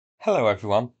Hello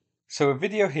everyone. So a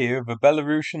video here of the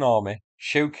Belarusian army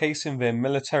showcasing their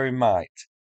military might,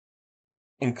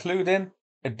 including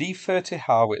a D-30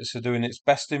 Howitzer doing its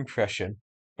best impression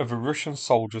of a Russian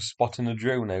soldier spotting a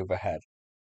drone overhead.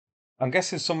 I'm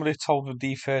guessing somebody told the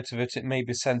D-30 that it may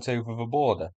be sent over the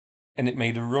border, and it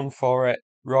made a run for it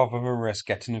rather than risk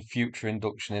getting a future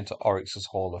induction into Howitzer's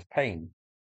Hall of Fame.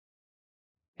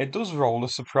 It does roll a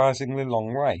surprisingly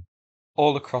long way,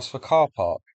 all across the car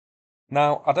park.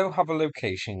 Now, I don't have a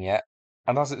location yet,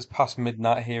 and as it's past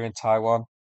midnight here in Taiwan,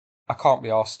 I can't be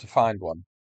asked to find one.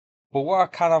 But what I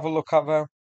can have a look at though,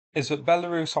 is that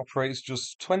Belarus operates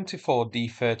just 24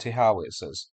 D-30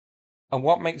 howitzers. And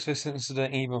what makes this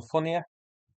incident even funnier?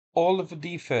 All of the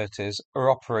D-30s are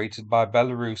operated by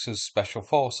Belarus's special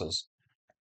forces.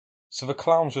 So the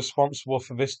clowns responsible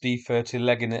for this D-30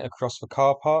 legging it across the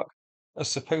car park are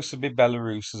supposed to be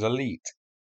Belarus's elite.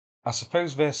 I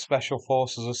suppose their special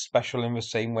forces are special in the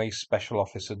same way Special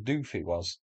Officer Doofy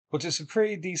was. But it's a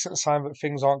pretty decent sign that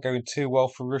things aren't going too well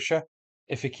for Russia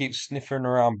if he keeps sniffing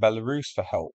around Belarus for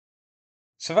help.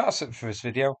 So that's it for this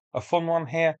video. A fun one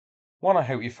here. One I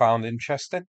hope you found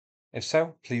interesting. If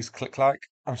so, please click like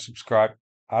and subscribe.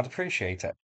 I'd appreciate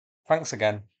it. Thanks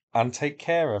again, and take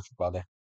care everybody.